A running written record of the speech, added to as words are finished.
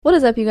What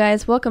is up, you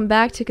guys? Welcome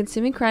back to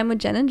Consuming Crime with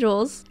Jen and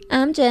Jules.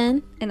 I'm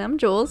Jen. And I'm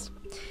Jules.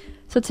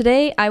 So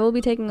today I will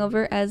be taking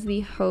over as the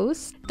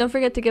host. Don't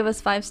forget to give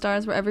us 5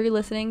 stars wherever you're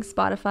listening.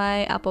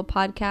 Spotify, Apple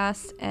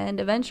Podcasts, and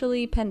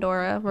eventually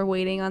Pandora. We're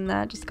waiting on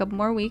that, just a couple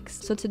more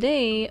weeks. So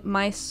today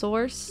my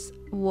source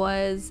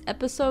was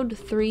episode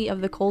 3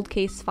 of the Cold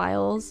Case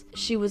Files.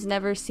 She Was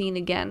Never Seen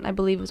Again, I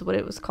believe is what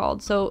it was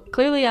called. So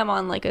clearly I'm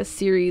on like a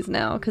series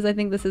now, because I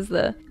think this is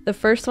the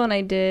first one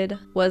I did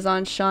was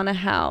on Shauna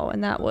Howe,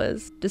 and that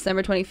was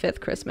December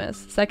 25th,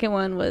 Christmas. Second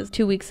one was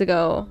 2 weeks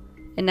ago,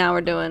 and now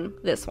we're doing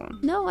this one.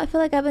 No, I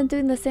feel like I've been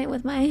doing the same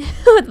with my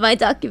with my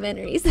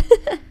documentaries.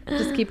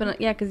 Just keeping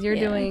it, yeah, because you're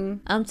doing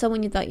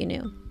Someone You Thought You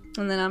Knew,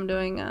 and then I'm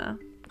doing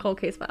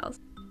Cold Case Files.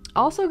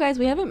 Also, guys,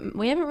 we haven't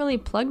really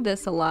plugged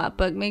this a lot,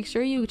 but make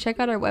sure you check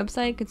out our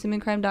website,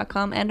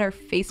 consumingcrime.com, and our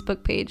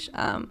Facebook page,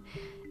 and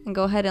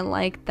go ahead and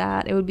like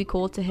that. It would be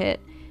cool to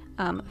hit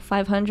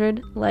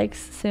 500 likes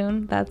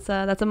soon. That's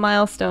a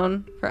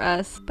milestone for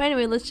us. But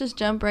anyway, let's just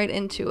jump right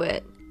into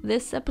it.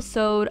 This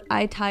episode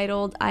I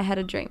titled I Had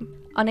a Dream.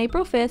 On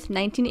April 5th,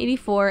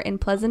 1984, in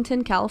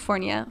Pleasanton,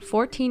 California,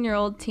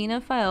 14-year-old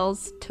Tina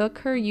Faelz took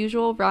her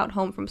usual route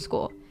home from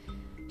school.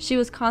 She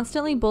was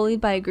constantly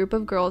bullied by a group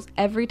of girls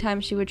every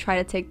time she would try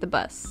to take the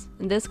bus,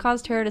 and this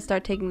caused her to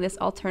start taking this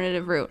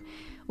alternative route,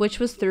 which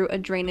was through a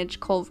drainage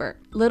culvert.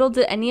 Little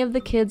did any of the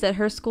kids at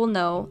her school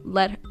know,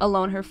 let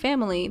alone her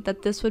family,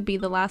 that this would be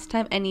the last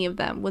time any of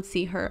them would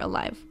see her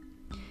alive.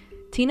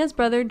 Tina's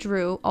brother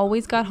Drew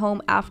always got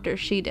home after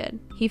she did.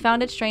 He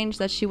found it strange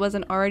that she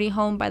wasn't already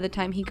home by the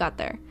time he got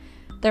there.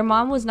 Their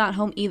mom was not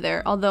home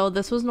either, although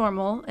this was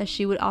normal, as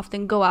she would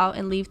often go out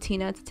and leave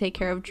Tina to take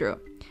care of Drew.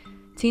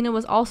 Tina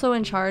was also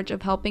in charge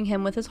of helping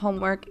him with his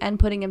homework and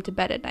putting him to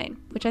bed at night,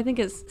 which I think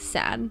is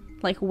sad.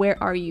 Like, where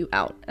are you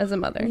out as a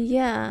mother?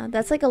 Yeah,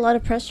 that's like a lot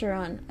of pressure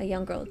on a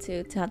young girl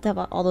to have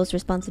all those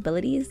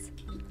responsibilities.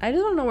 I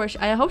just don't know where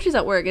I hope she's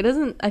at work.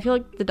 I feel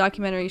like the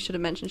documentary should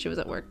have mentioned she was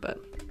at work, but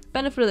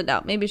benefit of the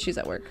doubt, maybe she's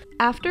at work.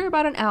 After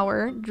about an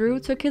hour, Drew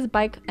took his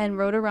bike and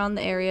rode around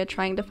the area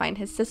trying to find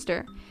his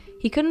sister.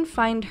 He couldn't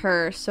find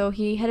her, so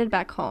he headed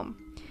back home.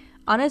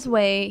 On his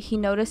way, he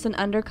noticed an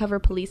undercover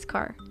police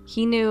car.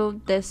 He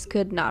knew this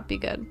could not be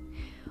good.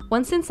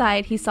 Once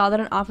inside, he saw that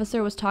an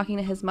officer was talking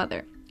to his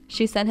mother.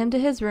 She sent him to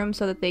his room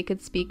so that they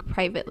could speak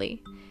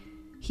privately.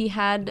 He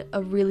had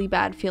a really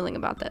bad feeling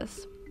about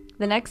this.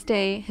 The next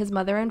day, his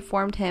mother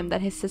informed him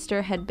that his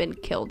sister had been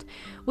killed,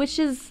 which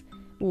is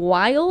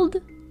wild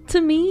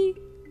to me,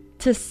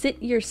 to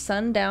sit your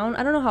son down.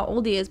 I don't know how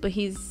old he is, but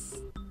he's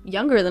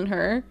younger than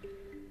her.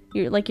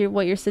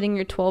 You're sitting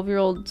your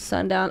 12-year-old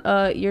son down.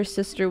 Your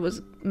sister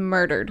was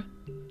murdered.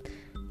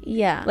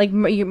 Yeah. Like,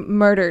 you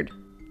murdered.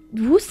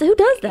 Who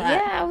does that?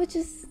 Yeah,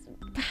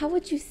 how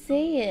would you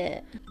say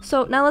it?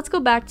 So now let's go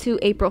back to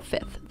April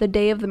 5th, the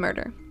day of the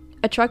murder.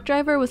 A truck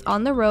driver was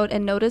on the road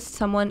and noticed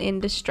someone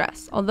in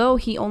distress, although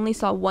he only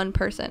saw one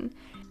person.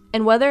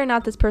 And whether or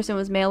not this person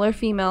was male or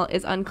female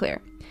is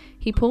unclear.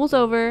 He pulls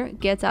over,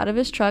 gets out of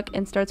his truck,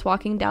 and starts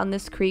walking down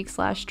this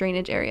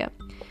creek/drainage area.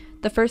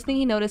 The first thing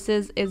he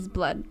notices is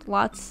blood.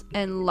 Lots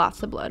and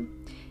lots of blood.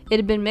 It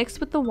had been mixed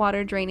with the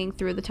water draining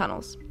through the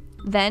tunnels.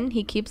 Then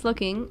he keeps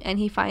looking, and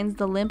he finds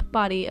the limp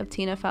body of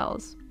Tina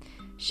Faelz.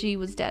 She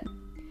was dead.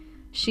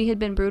 She had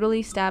been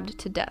brutally stabbed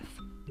to death.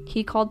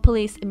 He called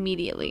police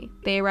immediately.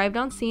 They arrived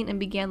on scene and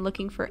began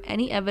looking for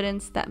any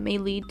evidence that may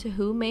lead to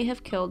who may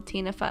have killed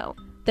Tina Faelz.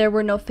 There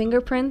were no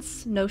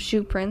fingerprints, no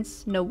shoe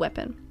prints, no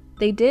weapon.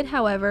 They did,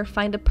 however,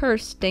 find a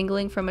purse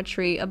dangling from a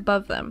tree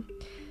above them.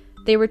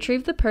 They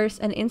retrieved the purse,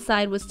 and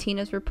inside was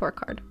Tina's report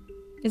card.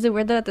 Is it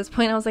weird that at this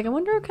point I was like, I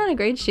wonder what kind of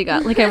grade she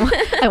got? Like,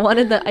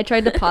 I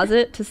tried to pause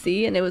it to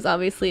see, and it was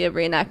obviously a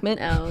reenactment.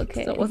 Oh,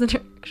 okay. So it wasn't her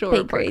actual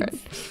report card.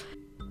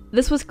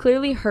 This was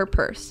clearly her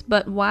purse,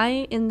 but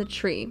why in the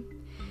tree?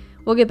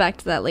 We'll get back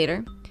to that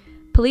later.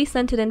 Police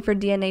sent it in for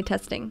DNA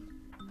testing.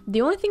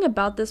 The only thing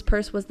about this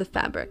purse was the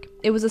fabric.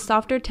 It was a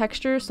softer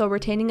texture, so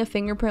retaining a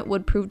fingerprint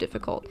would prove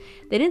difficult.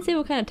 They didn't say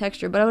what kind of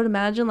texture, but I would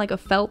imagine like a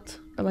felt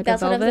or like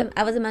That's a velvet. What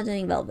I was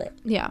imagining velvet.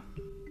 Yeah.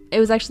 It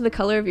was actually the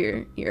color of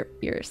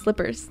your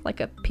slippers, like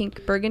a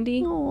pink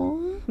burgundy.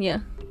 Aww. Yeah.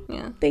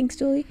 Thanks,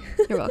 Julie.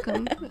 You're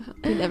welcome.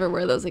 You never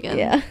wear those again.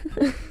 Yeah.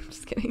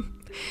 Just kidding.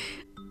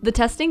 The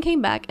testing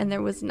came back and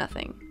there was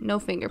nothing. No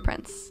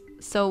fingerprints.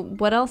 So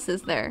what else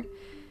is there?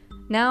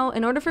 Now,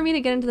 in order for me to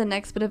get into the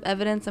next bit of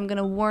evidence, I'm going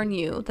to warn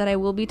you that I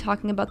will be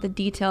talking about the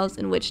details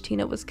in which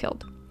Tina was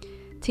killed.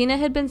 Tina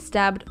had been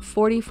stabbed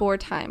 44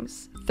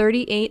 times,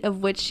 38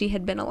 of which she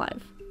had been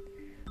alive.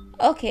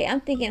 Okay,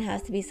 I'm thinking it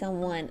has to be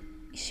someone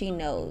she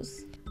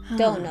knows.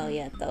 Don't know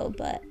yet, though,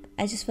 but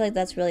I just feel like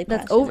that's really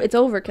passionate. It's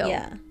overkill.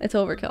 Yeah. It's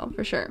overkill,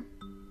 for sure.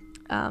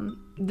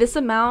 This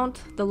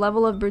amount, the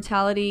level of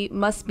brutality,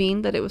 must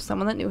mean that it was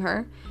someone that knew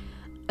her.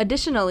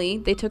 Additionally,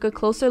 they took a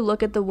closer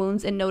look at the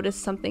wounds and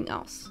noticed something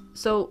else.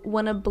 So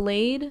when a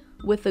blade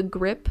with a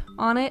grip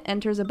on it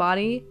enters a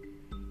body,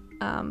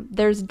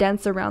 there's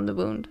dents around the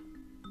wound.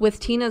 With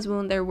Tina's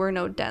wound, there were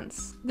no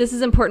dents. This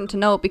is important to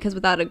note because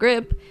without a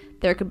grip,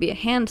 there could be a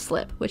hand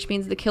slip, which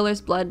means the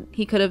killer's blood,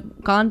 he could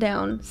have gone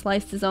down,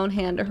 sliced his own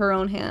hand or her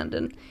own hand,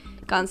 and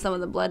gotten some of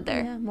the blood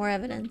there. Yeah, more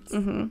evidence.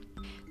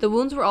 The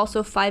wounds were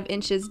also 5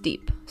 inches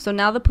deep, so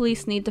now the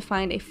police need to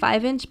find a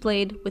 5-inch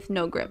blade with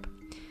no grip.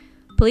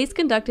 Police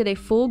conducted a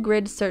full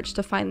grid search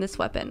to find this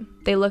weapon.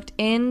 They looked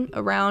in,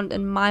 around,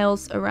 and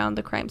miles around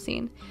the crime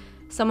scene.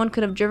 Someone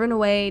could have driven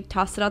away,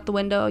 tossed it out the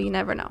window, you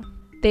never know.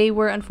 They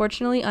were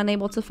unfortunately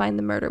unable to find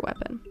the murder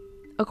weapon.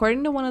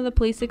 According to one of the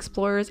police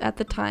explorers at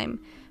the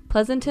time,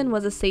 Pleasanton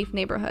was a safe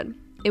neighborhood.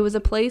 It was a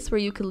place where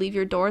you could leave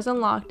your doors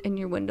unlocked and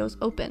your windows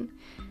open.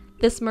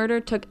 This murder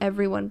took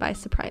everyone by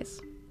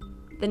surprise.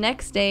 The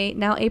next day,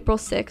 now April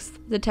 6th,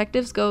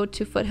 detectives go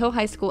to Foothill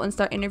High School and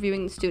start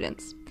interviewing the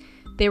students.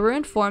 They were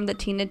informed that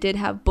Tina did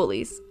have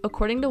bullies.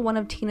 According to one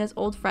of Tina's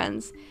old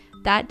friends,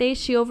 that day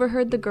she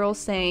overheard the girls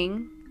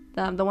saying,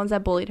 the ones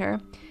that bullied her,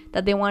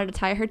 that they wanted to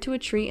tie her to a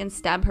tree and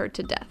stab her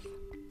to death.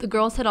 The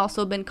girls had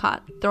also been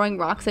caught throwing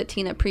rocks at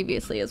Tina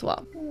previously as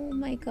well. Oh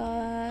my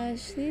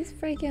gosh, these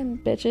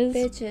freaking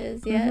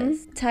Bitches,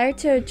 yes. Tie her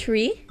to a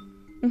tree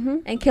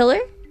and kill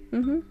her?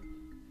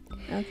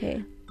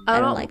 Okay. I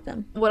don't like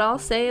them. What I'll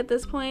say at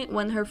this point,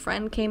 when her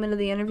friend came into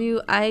the interview,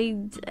 I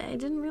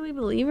didn't really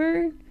believe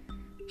her.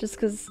 Just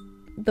because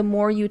the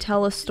more you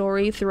tell a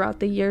story throughout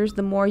the years,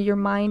 the more your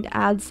mind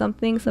adds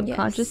something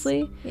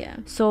subconsciously. Yes.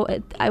 Yeah. So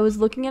I was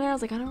looking at her, I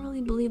was like, I don't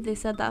really believe they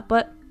said that,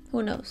 but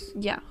who knows?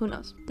 Yeah, who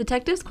knows?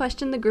 Detectives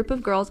questioned the group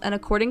of girls, and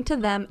according to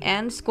them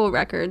and school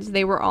records,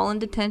 they were all in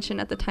detention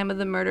at the time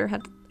the murder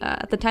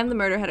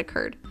had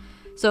occurred.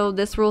 So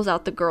this rules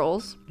out the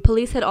girls.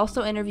 Police had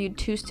also interviewed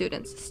 2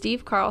 students,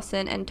 Steve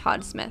Carlson and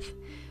Todd Smith.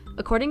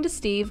 According to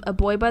Steve, a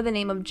boy by the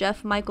name of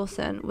Jeff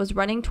Michelson was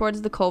running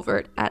towards the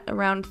culvert at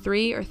around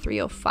 3 or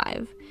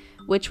 3:05,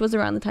 which was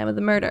around the time of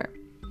the murder.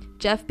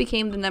 Jeff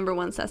became the number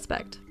 1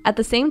 suspect. At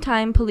the same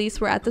time police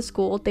were at the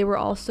school, they were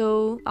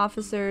also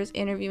officers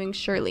interviewing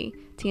Shirley,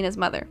 Tina's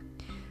mother.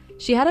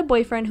 She had a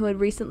boyfriend who had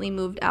recently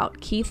moved out,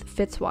 Keith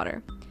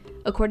Fitzwater.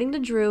 According to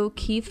Drew,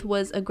 Keith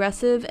was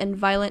aggressive and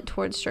violent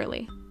towards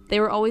Shirley. They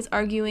were always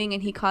arguing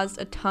and he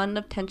caused a ton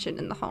of tension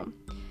in the home.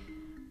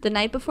 The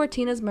night before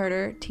Tina's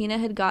murder, Tina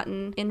had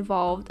gotten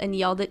involved and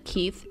yelled at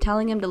Keith,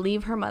 telling him to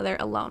leave her mother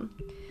alone.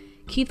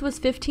 Keith was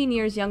 15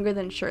 years younger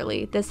than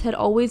Shirley. This had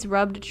always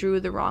rubbed Drew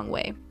the wrong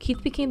way.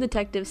 Keith became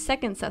detective's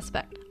second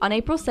suspect. On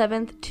April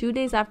 7th, 2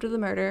 days after the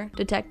murder,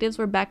 detectives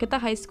were back at the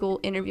high school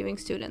interviewing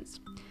students.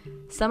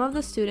 Some of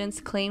the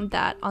students claimed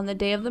that on the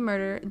day of the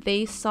murder,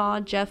 they saw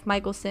Jeff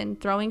Michelson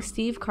throwing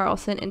Steve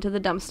Carlson into the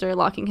dumpster,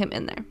 locking him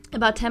in there.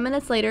 About 10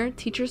 minutes later,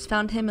 teachers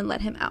found him and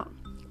let him out.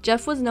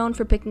 Jeff was known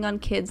for picking on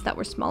kids that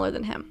were smaller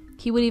than him.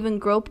 He would even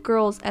grope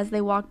girls as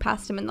they walked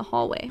past him in the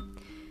hallway.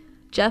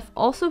 Jeff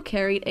also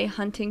carried a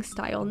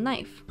hunting-style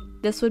knife.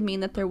 This would mean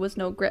that there was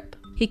no grip.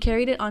 He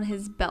carried it on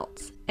his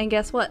belt. And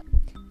guess what?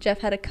 Jeff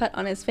had a cut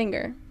on his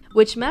finger,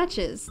 which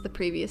matches the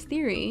previous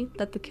theory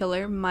that the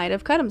killer might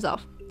have cut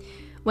himself.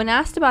 When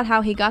asked about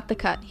how he got the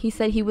cut, he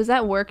said he was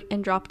at work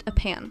and dropped a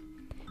pan.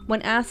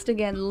 When asked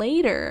again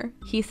later,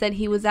 he said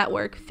he was at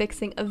work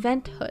fixing a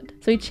vent hood.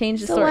 So he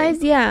changed the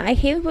story. I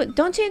hate it.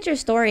 Don't change your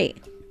story.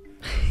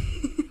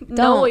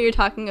 Know what you're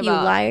talking about.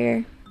 You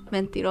liar.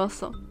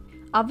 Mentiroso.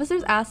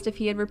 Officers asked if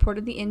he had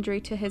reported the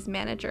injury to his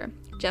manager.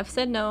 Jeff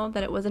said no,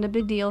 that it wasn't a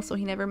big deal, so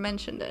he never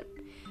mentioned it.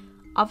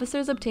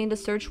 Officers obtained a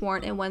search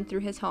warrant and went through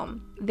his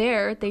home.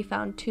 There, they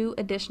found 2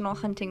 additional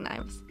hunting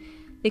knives.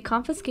 They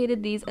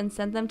confiscated these and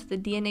sent them to the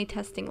DNA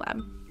testing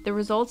lab. The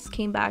results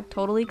came back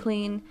totally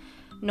clean.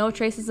 No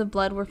traces of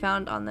blood were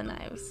found on the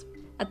knives.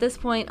 At this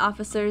point,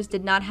 officers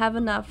did not have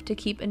enough to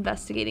keep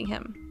investigating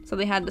him, so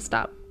they had to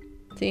stop.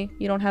 See,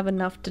 you don't have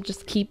enough to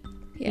just keep,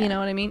 you know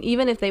what I mean?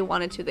 Even if they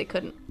wanted to, they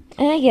couldn't.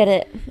 And I get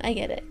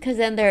it. Because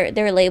then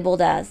they're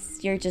labeled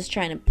as you're just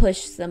trying to push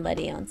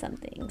somebody on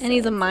something. So and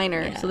he's a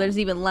minor, so there's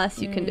even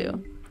less you can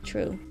do.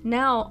 True.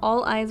 Now,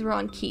 all eyes were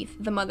on Keith,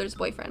 the mother's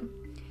boyfriend.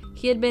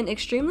 He had been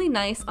extremely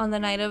nice on the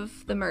night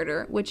of the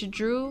murder, which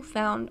Drew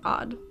found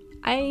odd.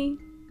 I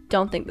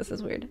don't think this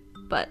is weird,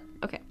 but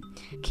okay.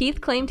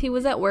 Keith claimed he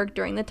was at work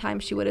during the time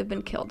she would have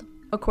been killed.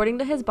 According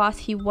to his boss,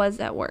 he was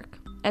at work.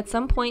 At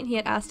some point, he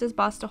had asked his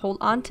boss to hold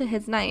on to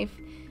his knife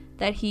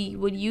that he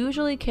would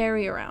usually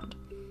carry around.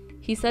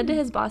 He said to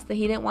his boss that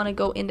he didn't want to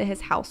go into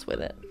his house with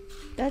it.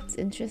 That's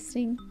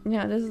interesting.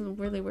 Yeah, this is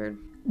really weird.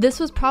 This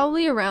was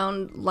probably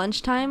around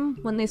lunchtime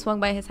when they swung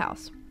by his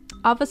house.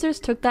 Officers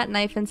took that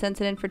knife and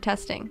sent it in for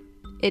testing.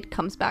 It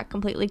comes back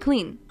completely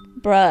clean.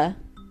 Bruh.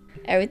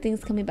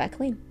 Everything's coming back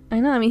clean. I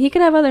know. I mean, he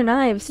could have other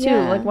knives, too.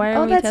 Yeah. Like, why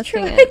are we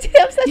testing it?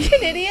 I'm such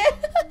an idiot.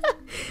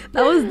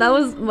 That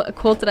was a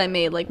quote that I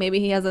made. Like, maybe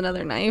he has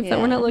another knife that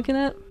we're not looking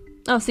at.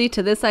 Oh, see,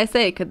 to this I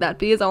say, could that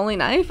be his only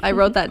knife? I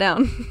wrote that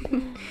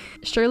down.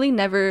 Shirley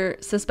never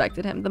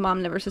suspected him. The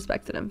mom never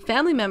suspected him.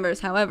 Family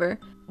members, however,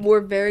 were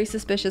very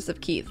suspicious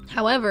of Keith.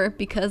 However,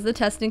 because the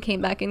testing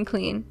came back in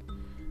clean,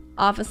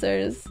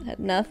 officers had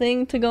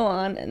nothing to go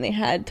on and they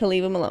had to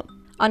leave him alone.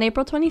 On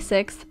April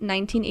 26,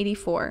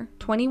 1984,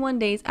 21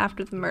 days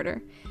after the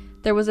murder,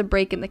 there was a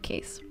break in the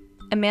case.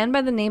 A man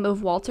by the name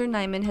of Walter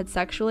Nyman had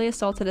sexually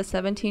assaulted a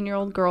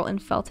 17-year-old girl in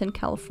Felton,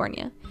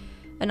 California.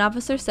 An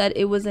officer said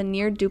it was a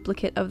near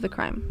duplicate of the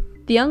crime.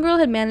 The young girl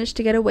had managed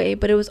to get away,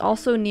 but it was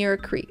also near a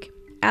creek.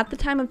 At the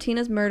time of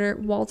Tina's murder,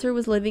 Walter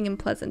was living in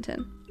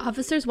Pleasanton.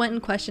 Officers went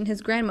and questioned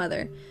his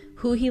grandmother,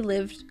 who he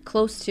lived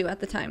close to at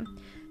the time.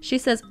 She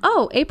says,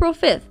 "Oh, April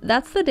 5th,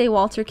 that's the day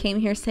Walter came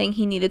here saying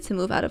he needed to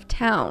move out of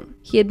town.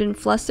 He had been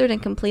flustered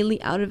and completely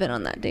out of it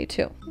on that day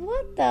too."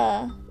 What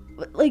the?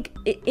 Like,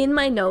 in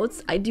my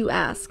notes, I do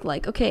ask,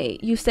 like, okay,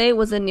 you say it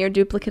was a near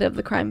duplicate of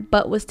the crime,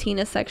 but was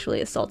Tina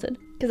sexually assaulted?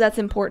 Because that's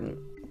important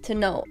to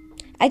know.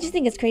 I just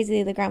think it's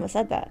crazy the grandma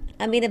said that.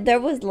 I mean, if there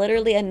was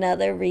literally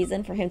another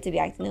reason for him to be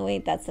acting that way,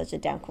 that's such a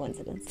damn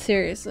coincidence.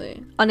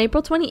 Seriously. On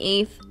April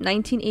 28th,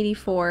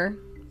 1984,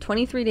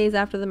 23 days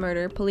after the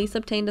murder, police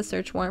obtained a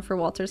search warrant for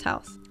Walter's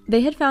house.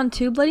 They had found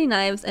 2 bloody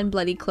knives and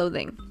bloody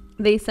clothing.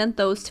 They sent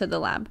those to the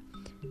lab.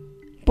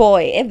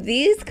 Boy, if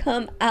these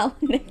come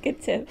out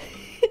negative.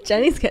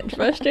 Jenny's getting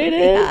frustrated.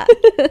 Yeah.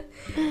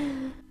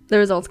 The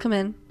results come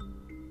in.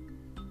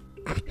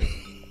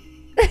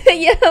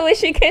 Yeah, I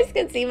wish you guys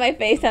could see my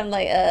face. I'm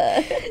like,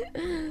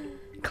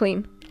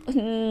 Clean.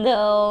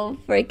 No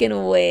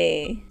freaking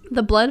way.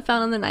 The blood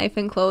found on the knife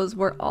and clothes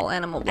were all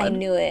animal blood. I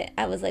knew it.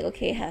 I was like,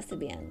 okay, it has to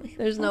be animal.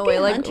 There's no way,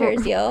 like,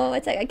 hunters, yo.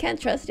 It's like, I can't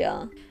trust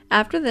y'all.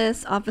 After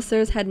this,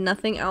 officers had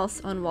nothing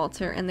else on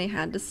Walter and they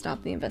had to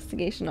stop the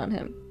investigation on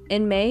him.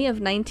 In May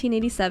of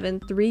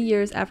 1987, 3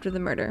 years after the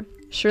murder,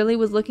 Shirley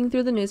was looking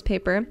through the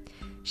newspaper.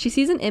 She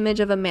sees an image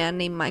of a man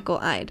named Michael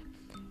Ide,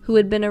 who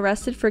had been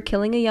arrested for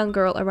killing a young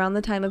girl around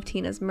the time of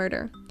Tina's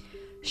murder.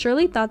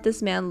 Shirley thought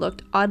this man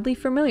looked oddly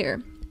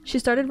familiar. She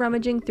started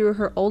rummaging through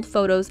her old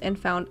photos and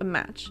found a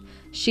match.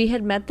 She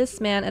had met this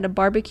man at a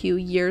barbecue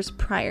years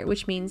prior,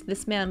 which means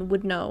this man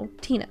would know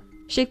Tina.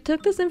 She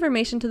took this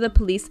information to the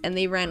police and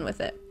they ran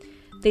with it.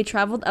 They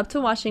traveled up to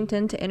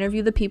Washington to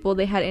interview the people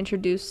they had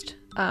introduced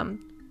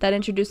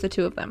the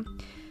two of them.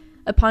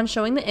 Upon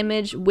showing the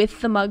image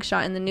with the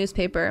mugshot in the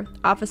newspaper,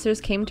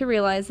 officers came to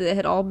realize that it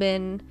had all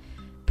been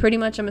pretty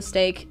much a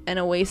mistake and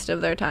a waste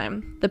of their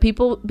time. The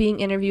people being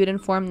interviewed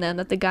informed them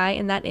that the guy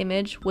in that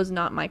image was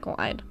not Michael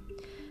Ide.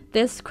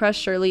 This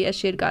crushed Shirley as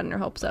she had gotten her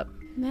hopes up.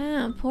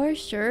 Man, poor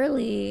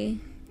Shirley.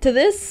 To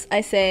this,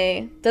 I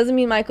say, doesn't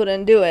mean Michael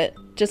didn't do it,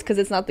 just because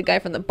it's not the guy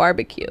from the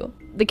barbecue.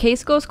 The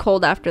case goes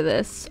cold after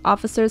this.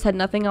 Officers had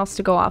nothing else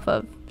to go off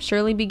of.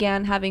 Shirley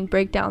began having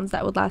breakdowns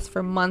that would last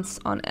for months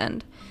on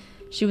end.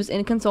 She was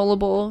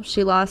inconsolable,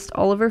 she lost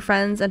all of her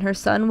friends, and her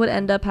son would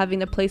end up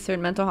having to place her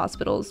in mental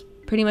hospitals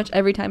pretty much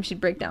every time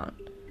she'd break down,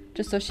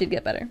 just so she'd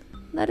get better.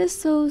 That is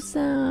so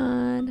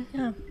sad.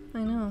 Yeah, I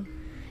know.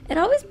 It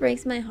always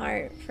breaks my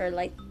heart for,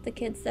 like, the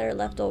kids that are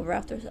left over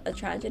after a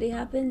tragedy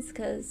happens,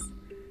 because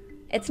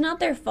it's not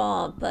their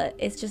fault, but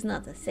it's just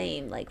not the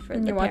same, like, for the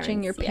parents. You're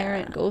watching your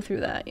parent go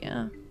through that,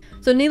 yeah.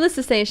 So needless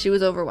to say, she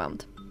was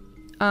overwhelmed.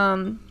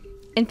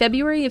 In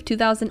February of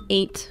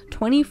 2008,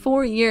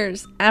 24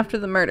 years after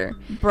the murder.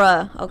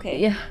 Bruh, okay.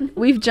 Yeah,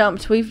 we've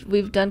jumped.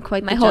 We've done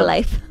quite the my whole jump.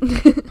 life.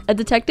 A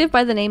detective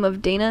by the name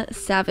of Dana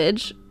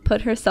Savage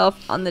put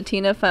herself on the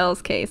Tina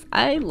Faelz case.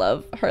 I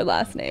love her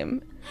last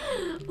name.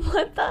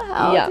 What the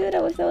hell, Yeah. dude?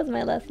 I wish that was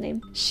my last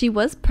name. She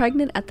was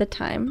pregnant at the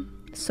time,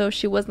 so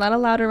she was not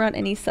allowed around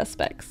any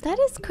suspects. That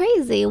is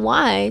crazy.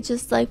 Why?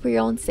 Just, like, for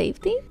your own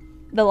safety?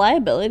 The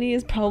liability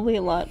is probably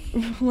a lot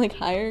like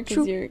higher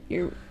because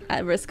you're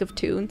at risk of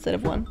 2 instead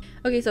of 1.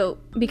 Okay, so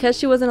because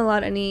she wasn't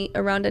allowed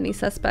around any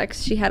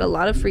suspects, she had a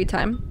lot of free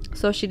time.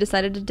 So she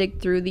decided to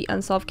dig through the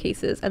unsolved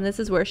cases, and this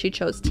is where she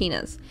chose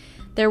Tina's.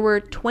 There were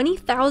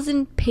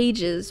 20,000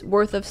 pages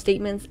worth of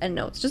statements and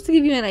notes, just to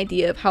give you an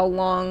idea of how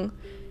long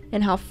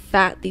and how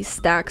fat these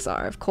stacks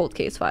are of cold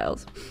case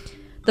files.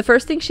 The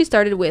first thing she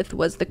started with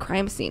was the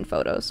crime scene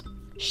photos.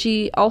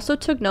 She also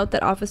took note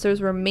that officers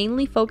were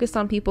mainly focused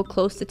on people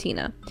close to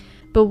Tina.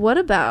 But what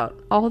about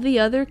all the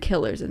other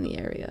killers in the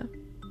area?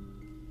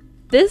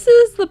 This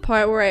is the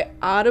part where I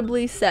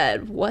audibly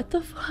said, what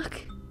the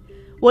fuck?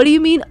 What do you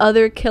mean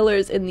other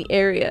killers in the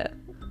area?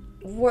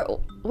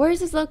 Where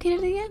is this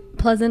located again?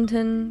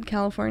 Pleasanton,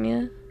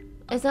 California.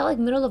 Is that, like,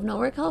 middle of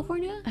nowhere,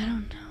 California? I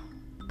don't know.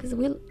 Because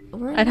we're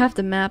I'd have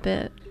to map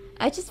it.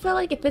 I just feel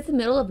like if it's the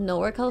middle of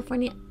nowhere,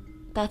 California,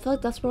 I feel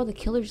like that's where all the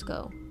killers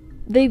go.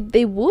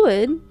 They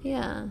would.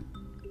 Yeah.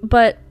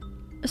 But,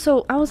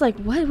 so I was like,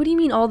 what? What do you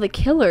mean all the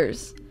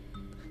killers?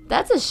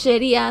 That's a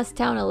shitty ass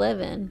town to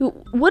live in.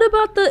 What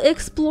about the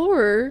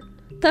explorer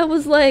that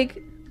was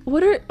like,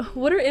 what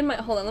are in my,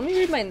 hold on, let me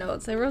read my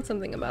notes. I wrote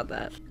something about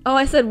that. Oh,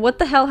 I said, what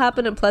the hell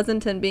happened in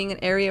Pleasanton being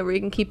an area where you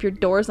can keep your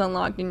doors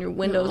unlocked and your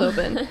windows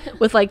open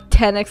with like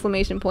 10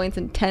 exclamation points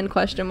and 10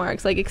 question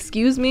marks? Like,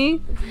 excuse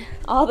me?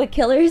 All the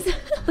killers.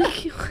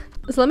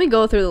 So let me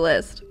go through the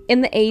list.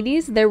 In the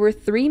 80s, there were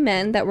 3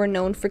 men that were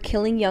known for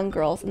killing young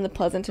girls in the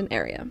Pleasanton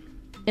area.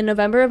 In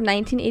November of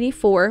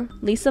 1984,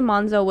 Lisa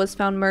Monzo was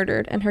found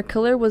murdered, and her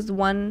killer was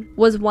one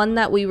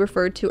that we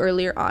referred to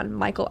earlier on,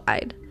 Michael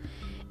Ide.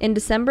 In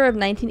December of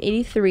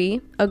 1983,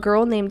 a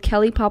girl named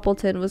Kelly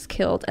Poppleton was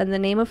killed, and the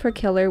name of her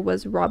killer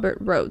was Robert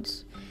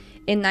Rhodes.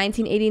 In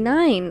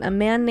 1989, a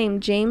man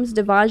named James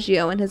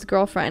DiVaggio and his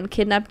girlfriend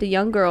kidnapped a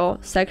young girl,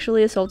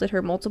 sexually assaulted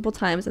her multiple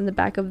times in the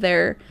back of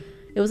it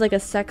was like a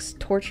sex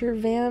torture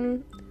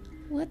van.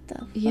 What the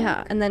fuck?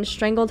 Yeah, and then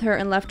strangled her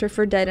and left her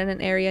for dead in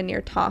an area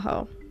near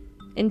Tahoe.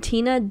 And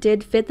Tina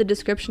did fit the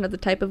description of the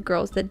type of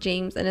girls that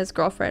James and his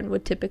girlfriend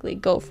would typically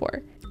go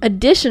for.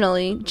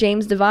 Additionally,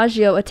 James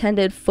DiVaggio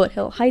attended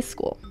Foothill High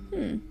School.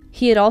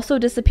 He had also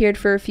disappeared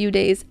for a few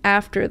days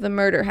after the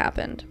murder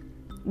happened.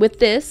 With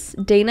this,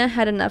 Dana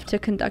had enough to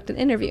conduct an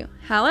interview.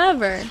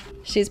 However,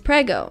 she's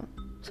preggo,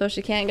 so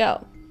she can't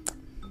go.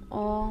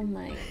 Oh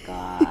my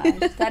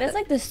gosh. That is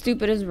like the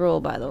stupidest rule,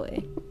 by the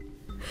way.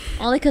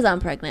 Only because I'm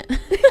pregnant.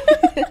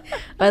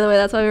 By the way,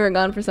 that's why we were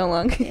gone for so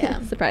long.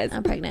 Yeah. Surprise.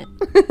 I'm pregnant.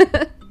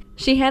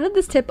 She handed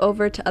this tip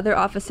over to other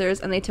officers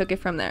and they took it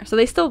from there. So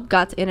they still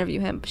got to interview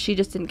him, but she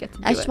just didn't get to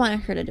do it. I just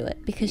wanted her to do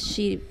it because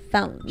she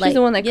found, she's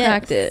the one that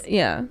cracked it.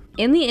 Yeah.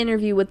 In the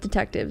interview with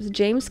detectives,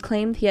 James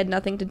claimed he had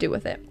nothing to do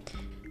with it.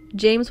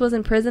 James was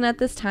in prison at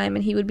this time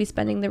and he would be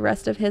spending the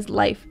rest of his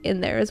life in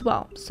there as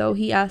well. So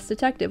he asked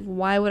detective,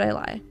 why would I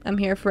lie? I'm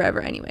here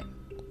forever anyway.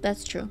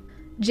 That's true.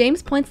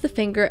 James points the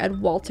finger at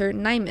Walter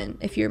Nyman.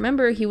 If you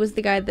remember, he was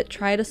the guy that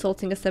tried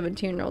assaulting a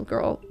 17-year-old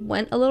girl,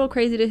 went a little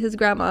crazy to his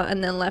grandma,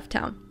 and then left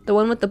town. The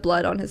one with the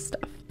blood on his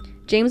stuff.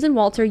 James and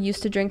Walter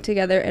used to drink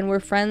together and were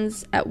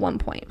friends at one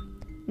point.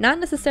 Not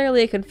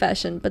necessarily a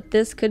confession, but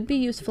this could be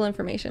useful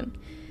information.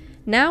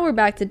 Now we're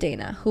back to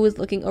Dana, who is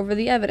looking over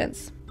the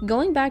evidence.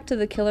 Going back to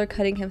the killer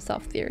cutting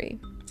himself theory,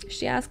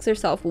 she asks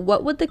herself,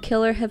 what would the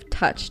killer have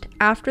touched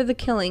after the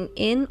killing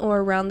in or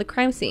around the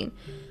crime scene?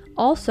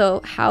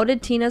 Also, how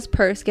did Tina's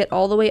purse get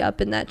all the way up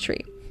in that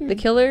tree? The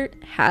killer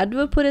had to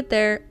have put it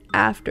there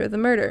after the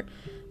murder,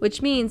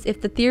 which means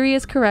if the theory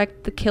is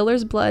correct, the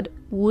killer's blood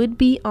would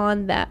be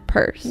on that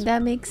purse.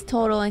 That makes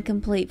total and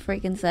complete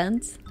freaking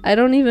sense. I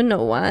don't even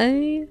know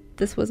why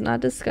this was not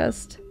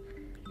discussed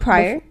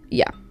Prior?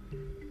 Yeah.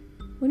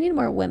 We need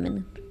more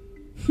women.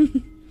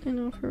 I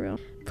know, for real.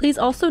 Please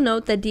also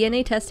note that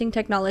DNA testing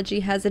technology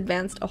has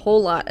advanced a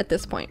whole lot at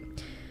this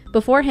point.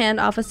 Beforehand,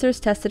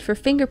 officers tested for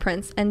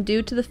fingerprints, and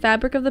due to the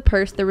fabric of the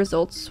purse, the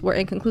results were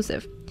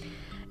inconclusive.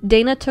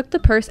 Dana took the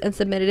purse and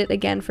submitted it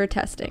again for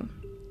testing.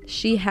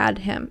 She had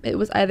him. It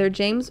was either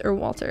James or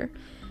Walter.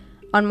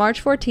 On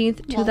March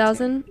 14th,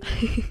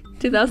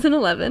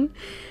 2011,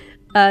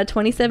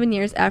 27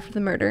 years after the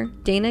murder,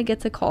 Dana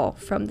gets a call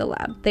from the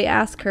lab. They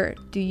ask her,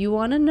 do you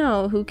want to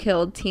know who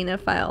killed Tina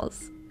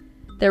Faelz?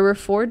 There were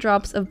 4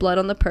 drops of blood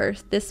on the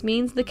purse. This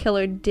means the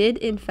killer did,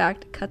 in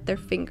fact, cut their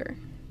finger.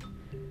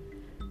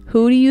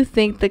 Who do you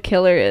think the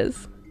killer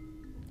is?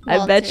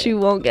 Walter. I bet you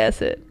won't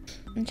guess it.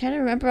 I'm trying to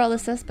remember all the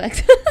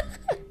suspects.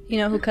 You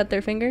know who cut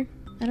their finger?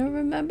 I don't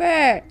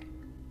remember.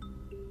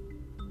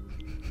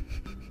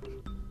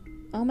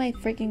 Oh my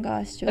freaking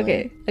gosh, Julie.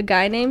 Okay, a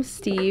guy named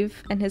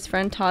Steve and his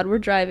friend Todd were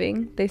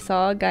driving. They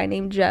saw a guy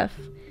named Jeff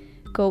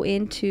go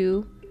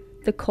into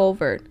the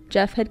culvert.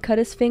 Jeff had cut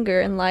his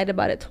finger and lied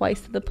about it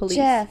twice to the police.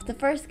 Jeff, the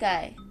first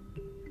guy.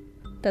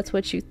 That's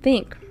what you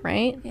think,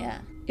 right? Yeah.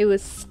 It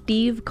was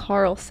Steve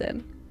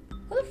Carlson.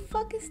 Who the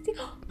fuck is Steve?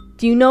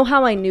 Do you know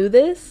how I knew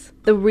this?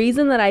 The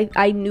reason that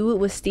I knew it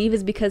was Steve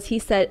is because he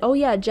said, oh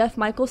yeah, Jeff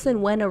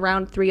Michelson went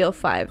around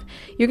 3:05.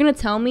 You're going to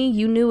tell me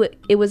you knew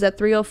it was at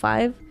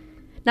 3:05?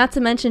 Not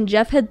to mention,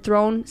 Jeff had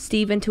thrown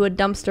Steve into a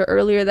dumpster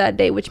earlier that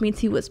day, which means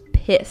he was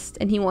pissed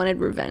and he wanted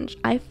revenge.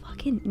 I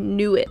fucking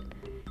knew it.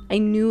 I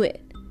knew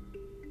it.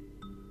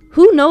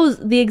 Who knows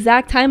the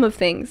exact time of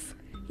things?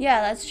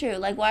 Yeah, that's true.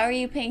 Like, why were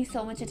you paying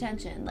so much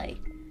attention? Like,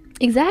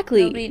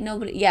 exactly.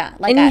 Nobody, yeah.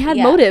 Like, and he had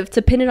motive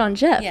to pin it on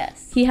Jeff.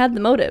 Yes. He had the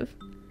motive.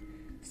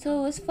 So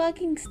it was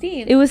fucking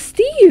Steve. It was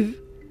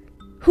Steve,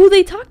 who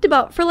they talked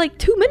about for like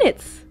 2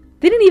 minutes.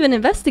 They didn't even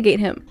investigate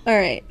him. All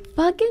right.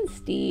 Fucking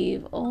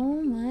Steve.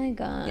 Oh my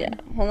god. Yeah,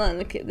 hold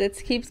on.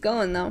 This keeps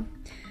going though.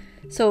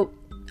 So,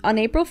 on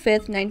April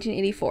 5th,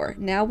 1984,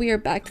 now we are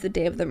back to the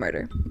day of the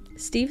murder.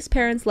 Steve's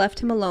parents left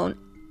him alone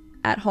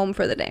at home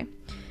for the day.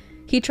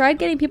 He tried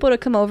getting people to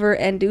come over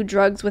and do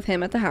drugs with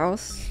him at the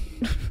house.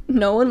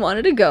 No one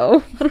wanted to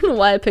go. I don't know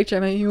why I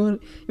picture him. You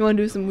want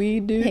to do some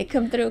weed, dude? Hey,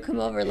 come through, come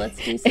over.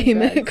 Let's do some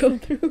Amen. drugs. Come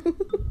through.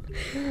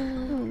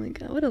 Oh my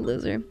god, what a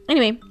loser.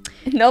 Anyway,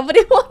 nobody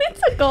wanted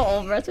to go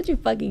over. That's what you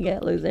fucking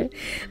get, loser.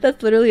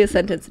 That's literally a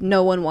sentence.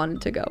 No one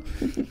wanted to go.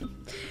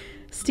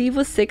 Steve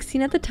was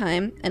 16 at the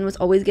time and was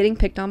always getting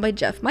picked on by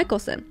Jeff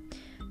Michelson.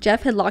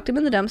 Jeff had locked him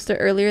in the dumpster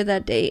earlier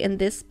that day, and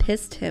this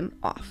pissed him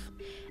off.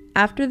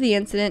 After the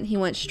incident, he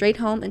went straight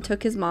home and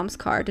took his mom's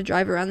car to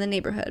drive around the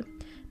neighborhood.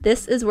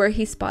 This is where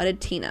he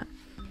spotted Tina.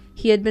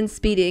 He had been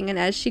speeding, and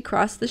as she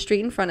crossed the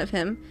street in front of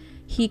him,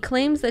 he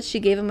claims that she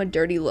gave him a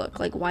dirty look,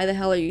 like, why the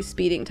hell are you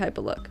speeding type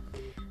of look.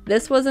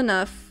 This was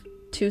enough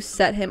to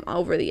set him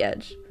over the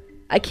edge.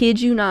 I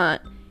kid you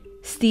not,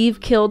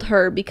 Steve killed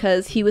her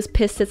because he was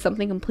pissed at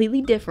something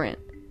completely different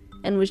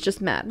and was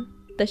just mad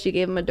that she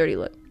gave him a dirty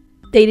look.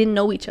 They didn't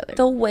know each other.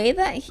 The way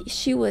that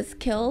she was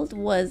killed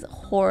was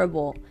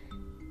horrible.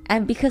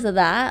 And because of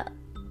that,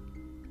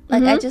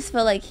 Like, I just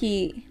feel like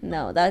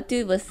that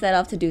dude was set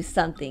off to do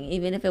something,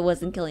 even if it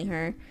wasn't killing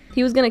her.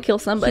 He was gonna kill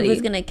somebody. He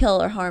was gonna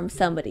kill or harm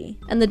somebody.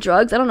 And the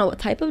drugs, I don't know what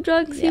type of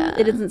drugs. Yeah.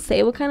 It doesn't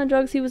say what kind of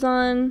drugs he was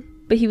on.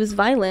 But he was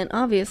violent,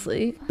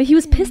 obviously. But he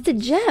was pissed at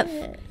Jeff.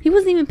 He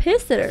wasn't even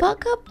pissed at her.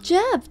 Fuck up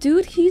Jeff,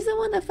 dude. He's the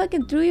one that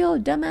fucking threw your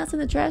dumbass in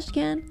the trash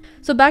can.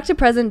 So back to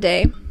present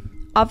day.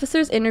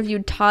 Officers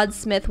interviewed Todd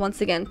Smith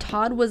once again.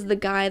 Todd was the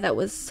guy that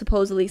was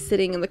supposedly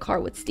sitting in the car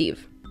with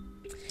Steve.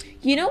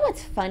 You know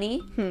what's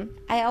funny?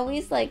 I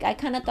always, I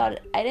kind of thought,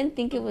 I didn't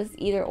think it was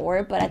either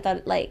or, but I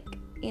thought,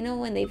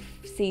 when they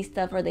see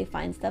stuff or they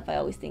find stuff, I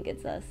always think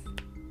it's us.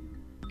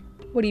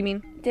 What do you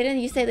mean? Didn't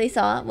you say they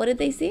saw, what did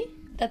they see?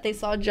 That they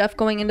saw Jeff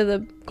going into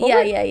the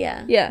culvert?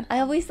 Yeah. I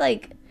always,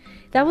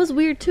 that was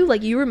weird, too.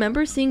 Like, you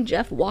remember seeing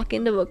Jeff walk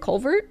into a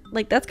culvert?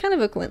 Like, that's kind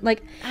of a...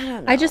 Like, I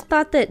don't know. I just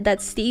thought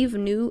that Steve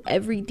knew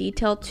every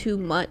detail too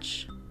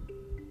much.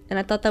 And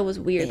I thought that was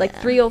weird. Like,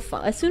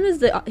 305. As soon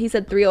as he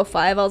said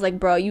 305, I was like,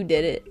 bro, you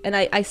did it. And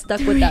I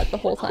stuck with that the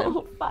whole time.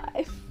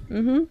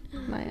 305.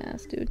 My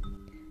ass, dude.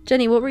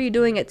 Jenny, what were you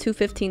doing at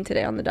 2:15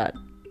 today on the dot?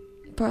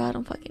 Bro, I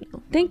don't fucking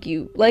know. Thank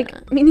you.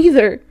 Me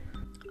neither.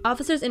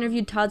 Officers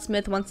interviewed Todd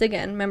Smith once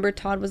again. Remember,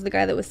 Todd was the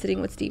guy that was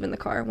sitting with Steve in the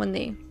car when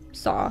they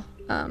saw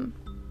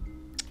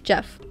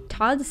Jeff.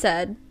 Todd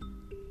said,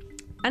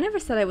 I never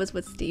said I was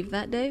with Steve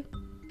that day.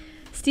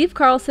 Steve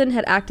Carlson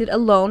had acted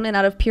alone and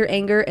out of pure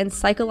anger and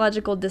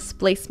psychological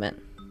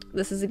displacement.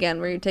 This is again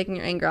where you're taking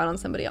your anger out on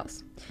somebody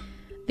else.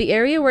 The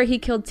area where he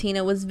killed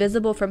Tina was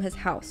visible from his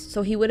house,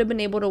 so he would have been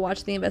able to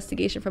watch the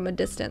investigation from a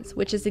distance,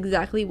 which is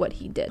exactly what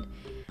he did.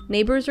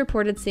 Neighbors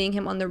reported seeing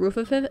him on the roof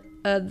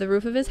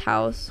of his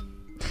house.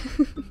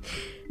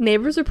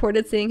 Neighbors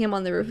reported seeing him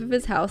on the roof of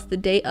his house the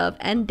day of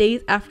and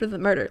days after the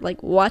murder,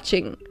 like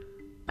watching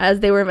as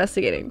they were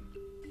investigating.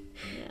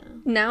 Yeah.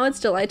 Now it's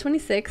July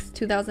 26,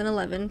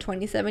 2011,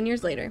 27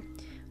 years later.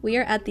 We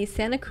are at the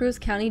Santa Cruz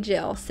County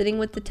Jail sitting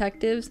with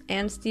detectives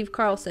and Steve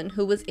Carlson,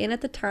 who was in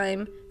at the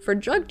time for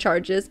drug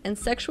charges and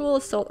sexual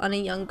assault on a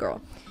young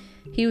girl.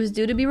 He was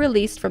due to be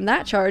released from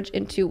that charge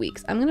in 2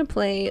 weeks. I'm going to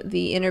play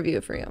the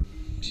interview for you.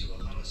 To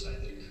a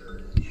homicide that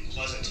occurred in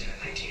Pleasanton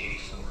in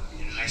 1984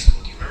 in high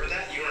school. Do you remember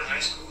that? You were in high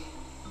school.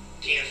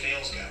 Tina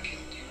Faelz got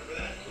killed. Do you remember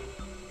that?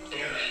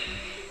 Yeah.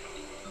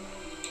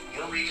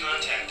 We're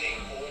recontacting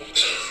old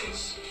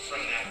cases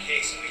from that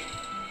case. And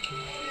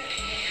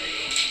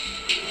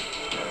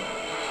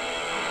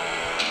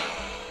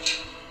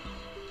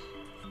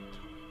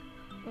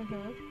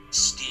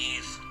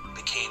Steve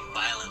became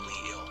violently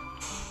ill.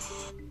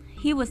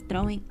 He was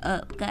throwing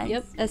up, guys.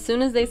 Yep. As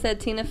soon as they said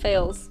Tina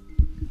Faelz,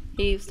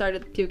 he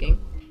started puking.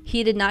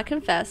 He did not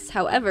confess.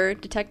 However,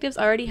 detectives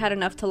already had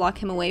enough to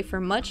lock him away for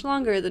much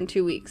longer than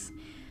 2 weeks.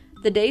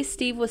 The day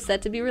Steve was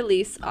set to be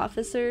released,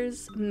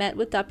 officers met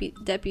with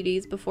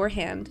deputies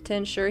beforehand to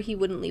ensure he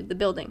wouldn't leave the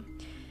building.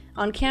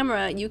 On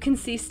camera, you can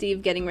see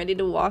Steve getting ready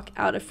to walk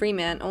out of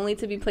Freeman, only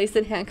to be placed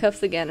in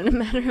handcuffs again in a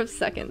matter of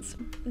seconds.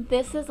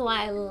 This is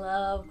why I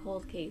love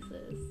cold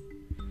cases.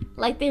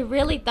 Like, they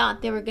really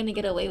thought they were gonna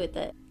get away with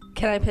it.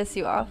 Can I piss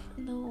you off?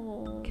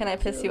 No. Can I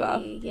piss you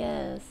off?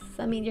 Yes.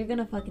 I mean, you're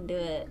gonna fucking do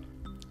it.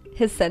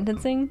 His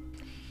sentencing,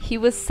 he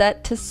was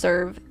set to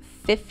serve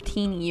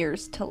 15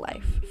 years to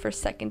life for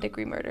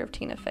second-degree murder of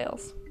Tina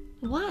Faelz.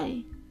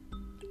 Why?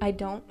 I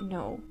don't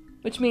know.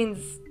 Which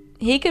means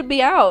he could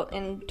be out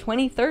in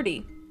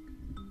 2030.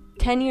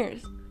 10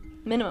 years.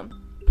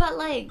 Minimum. But,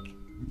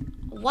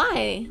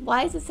 why?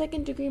 Why is it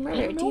second-degree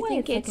murder? don't know Do you why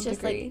think it's it's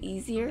just, second-degree.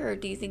 easier? Or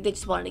do you think they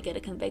just wanted to get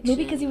a conviction?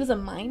 Maybe because he was a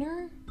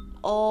minor?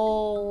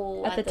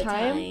 Oh, At the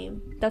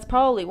time? That's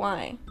probably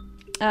why.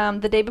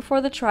 The day before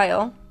the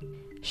trial,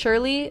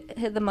 Shirley,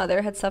 the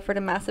mother, had suffered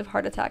a massive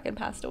heart attack and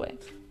passed away.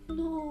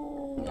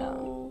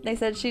 No. They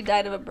said she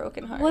died of a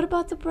broken heart. What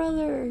about the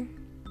brother?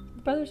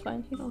 The brother's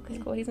fine. He's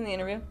cool. He's in the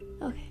interview.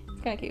 Okay.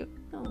 It's kind of cute.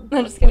 Oh,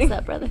 I'm just kidding. What's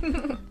up,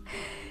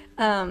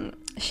 brother?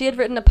 She had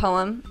written a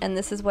poem, and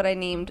this is what I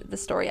named the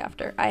story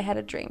after. I had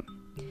a dream.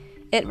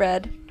 It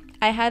read,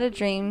 I had a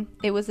dream.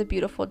 It was a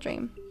beautiful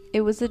dream.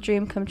 It was a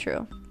dream come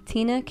true.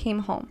 Tina came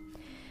home.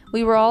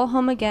 We were all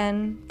home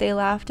again. They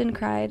laughed and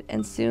cried,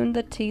 and soon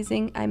the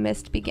teasing I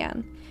missed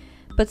began.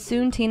 But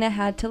soon Tina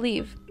had to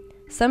leave.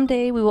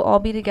 Someday we will all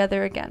be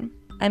together again.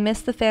 I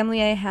miss the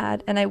family I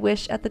had, and I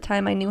wish at the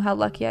time I knew how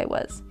lucky I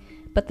was.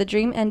 But the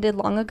dream ended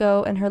long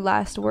ago, and her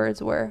last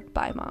words were,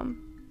 bye,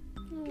 Mom.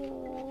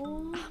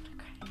 Aww. I'm gonna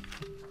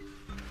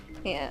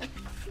cry. Yeah.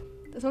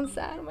 This one's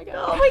sad. Oh my god.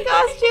 Oh my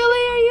gosh,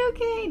 Julie, are you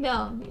okay?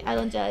 No, I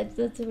don't judge.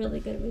 That's a really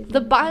good reason. The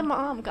bye,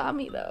 Mom got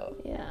me, though.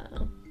 Yeah.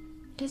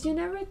 Because you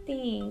never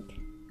think.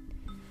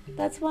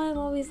 That's why I'm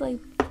always like,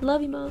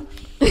 love you, Mom.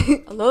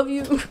 I love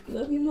you.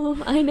 Love you,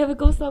 Mom. I never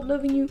go stop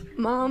loving you.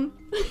 Mom.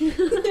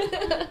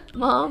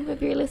 Mom,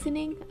 if you're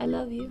listening, I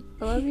love you.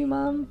 I love you,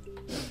 Mom.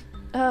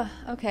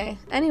 Okay.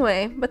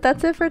 Anyway, but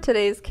that's it for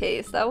today's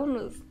case. That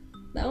one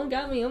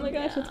got me. Oh my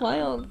gosh, Yeah. it's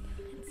wild.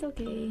 It's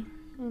okay.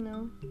 I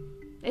know.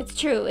 It's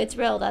true. It's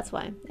real. That's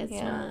why. It's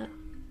Yeah. not.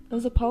 It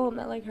was a poem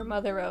that, her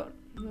mother wrote.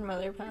 Her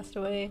mother passed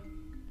away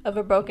of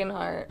a broken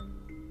heart.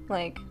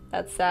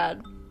 That's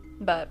sad.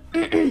 But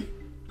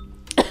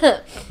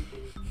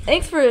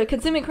thanks for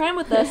consuming crime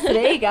with us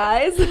today,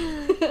 guys.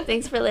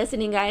 Thanks for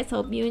listening, guys.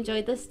 Hope you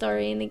enjoyed the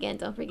story. And again,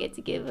 don't forget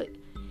to give us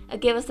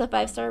a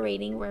 5-star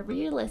rating wherever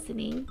you're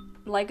listening.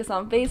 Like us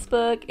on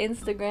Facebook,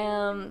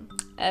 Instagram,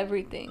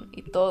 everything.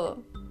 Y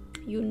todo.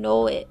 You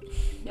know it.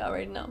 You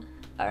already know.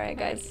 All right,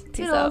 guys.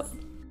 Peace Toodles.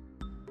 out.